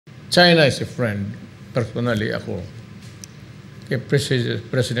China is a friend. Personally, ako, kay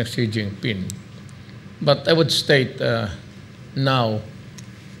President Xi Jinping. But I would state now,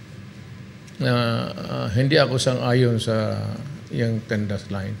 hindi ako sang-ayon sa yung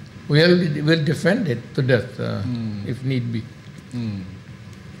Tendas line. We'll defend it to death if need be.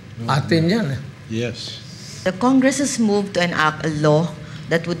 Atin yan. Yes. The Congress has moved to enact a law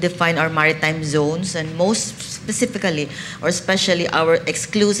that would define our maritime zones and most specifically or especially our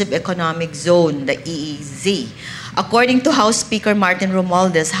exclusive economic zone, the EEZ. According to House Speaker Martin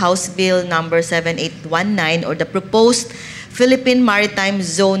Romualdez, House Bill number 7819 or the proposed Philippine Maritime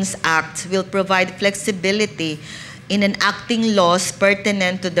Zones Act will provide flexibility in enacting laws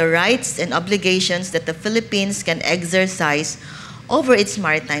pertinent to the rights and obligations that the Philippines can exercise over its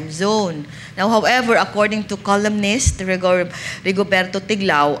maritime zone. Now, however, according to columnist Rigoberto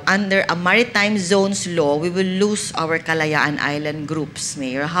Tiglao, under a maritime zones law, we will lose our Kalayaan Island groups.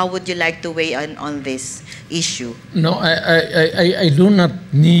 Mayor, how would you like to weigh in on this issue? No, I do not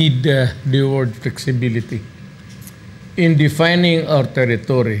need the word flexibility. In defining our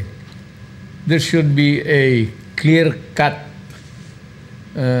territory, there should be a clear-cut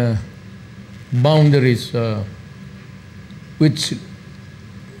boundaries which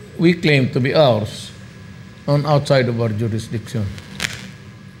we claim to be ours on outside of our jurisdiction.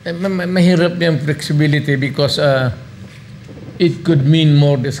 Mahirap yung flexibility because it could mean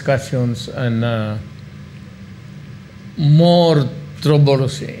more discussions and more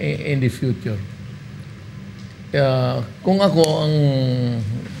troubles in the future. Kung ako ang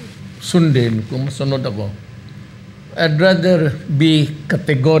sundin, kung masunod ako, I'd rather be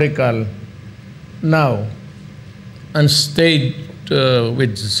categorical now and state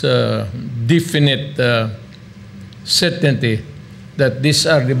with definite certainty that these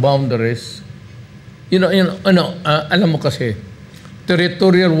are the boundaries. Alam mo kasi,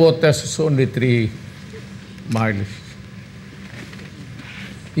 territorial waters is only 3 miles.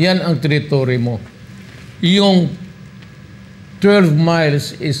 Yan ang territory mo. Yung 12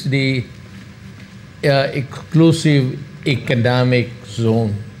 miles is the exclusive economic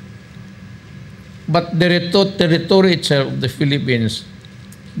zone. But the territory itself of the Philippines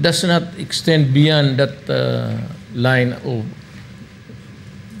does not extend beyond that line of.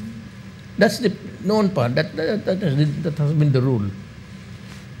 That's the known part. That has been the rule.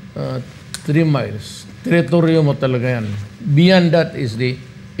 3 miles. Teritoryo mo talaga yan. Beyond that is the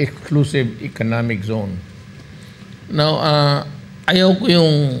exclusive economic zone. Now, ayaw ko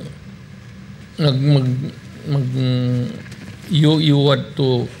yung you want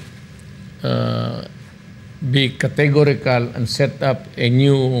to be categorical and set up a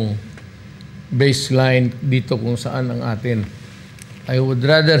new baseline dito kung saan ang atin. I would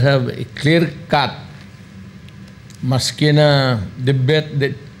rather have a clear cut, maski na the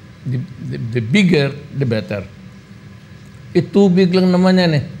bigger, the better. Tubig lang naman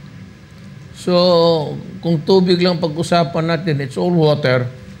yan eh. So, kung tubig lang pag-usapan natin, it's all water,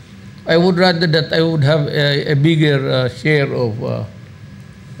 I would rather that I would have a bigger share of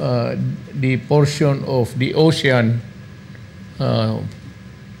the portion of the ocean at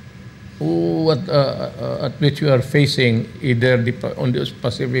which we are facing, either on the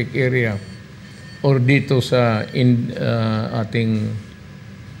Pacific area or dito sa ating,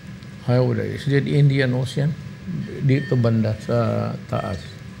 how would I, is it Indian Ocean? Dito banda sa taas.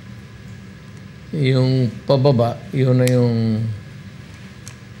 Yung pababa, yun na yung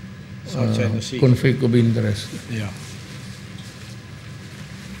conflict of interest. Yeah.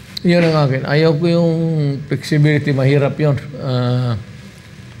 Yun ang akin. Ayaw ko yung flexibility, mahirap yun.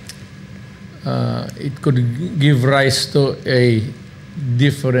 It could give rise to a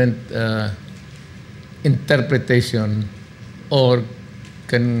different interpretation or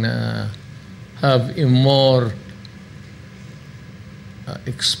can have a more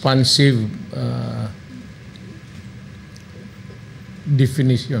expansive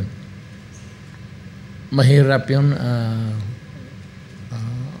definition. Mahirap yun.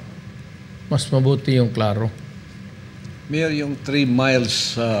 Mas mabuti yung klaro. Mayor, yung 3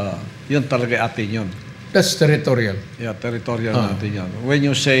 miles, yun talaga atin yun. That's territorial. Yeah, territorial natin yun. When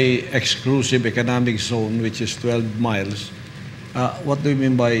you say exclusive economic zone, which is 12 miles, what do you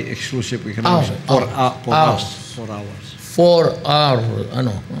mean by exclusive economic zone? For us. For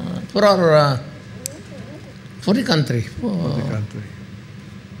the country. For the country.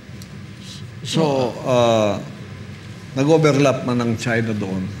 So, nag-overlap man ng China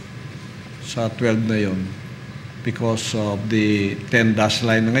doon sa 12 na yun because of the 10 dash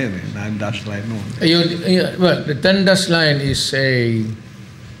line na ngayon 9 dash line noon. Well, the 10 dash line is a,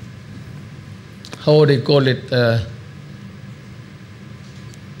 how would they call it, a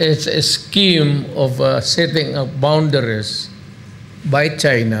it's a scheme of setting up boundaries by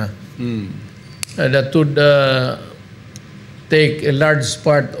China that would take a large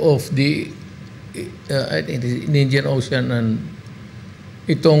part of the I think the Indian Ocean and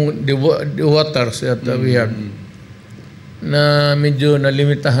itong the waters that we have, na medyo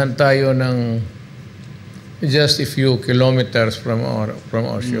nalimitahan tayo ng just a few kilometers from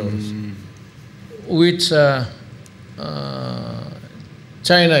our shores, which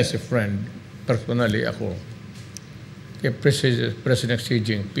China is a friend. Personally, ako kay President Xi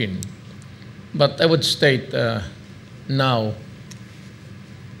Jinping. But I would state now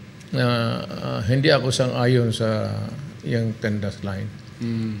hindi ako sang-ayon sa yung Tendas Line.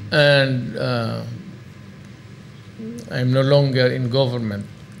 And I'm no longer in government.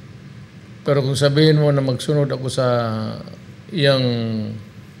 Pero kung sabihin mo na magsunod ako sa yung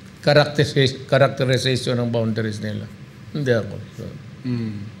characterization ng boundaries nila, hindi ako. So,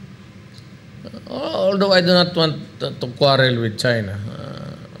 although I do not want to quarrel with China.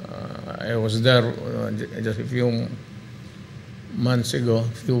 I was there just a few months ago,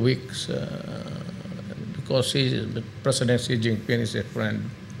 a few weeks, because President Xi Jinping is a friend.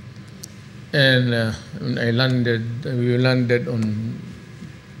 And when we landed on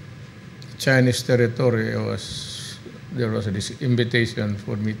Chinese territory, there was this invitation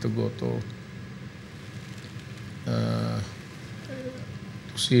for me to go to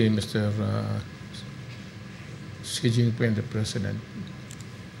see Mr. Xi Jinping, the President.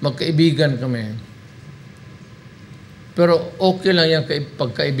 Magkaibigan kami. Pero okay lang yung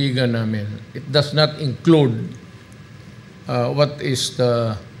pagkaibigan namin. It does not include what is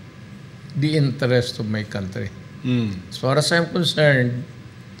the interest of my country. As far as I'm concerned,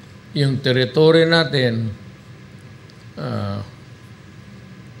 yung territory natin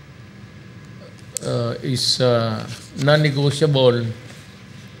is non-negotiable,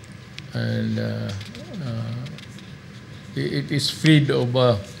 and it is freed of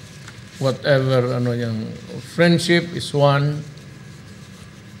whatever yung friendship is one,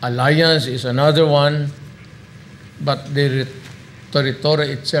 alliance is another one, but the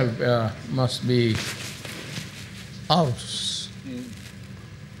territory itself must be ours.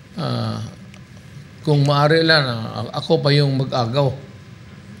 Kung maaari lang, ako pa yung mag-agaw.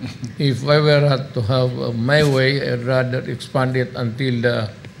 If I were to have my way, I'd rather expand it until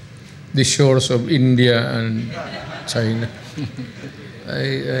the shores of India and China.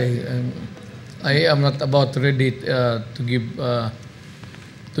 I am not about ready to give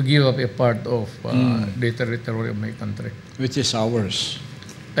up a part of the territory of my country, which is ours.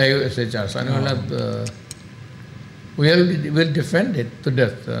 We'll defend it to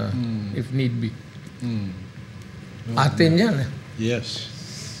death if need be. Atin yan. Yes.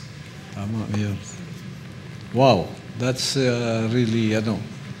 Tama, yes. Wow, that's really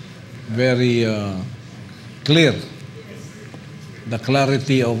very clear. The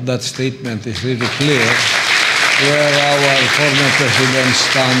clarity of that statement is really clear, where our former president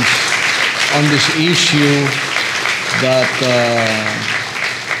stands on this issue, that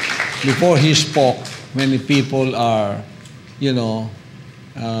before he spoke, many people are,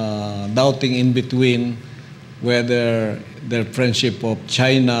 doubting in between whether their friendship of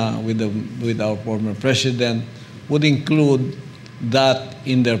China with our former president would include that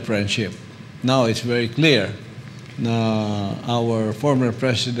in their friendship. Now it's very clear na our former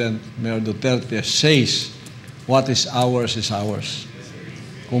president, Mayor Duterte, says what is ours is ours.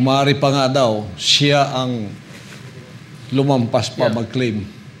 Kung maaari pa nga daw, siya ang lumampas pa mag-claim.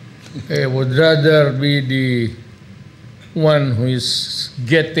 I would rather be the one who is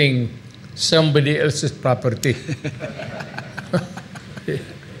getting somebody else's property.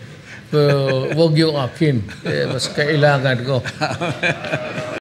 Wag yung akin. Mas kailangan ko.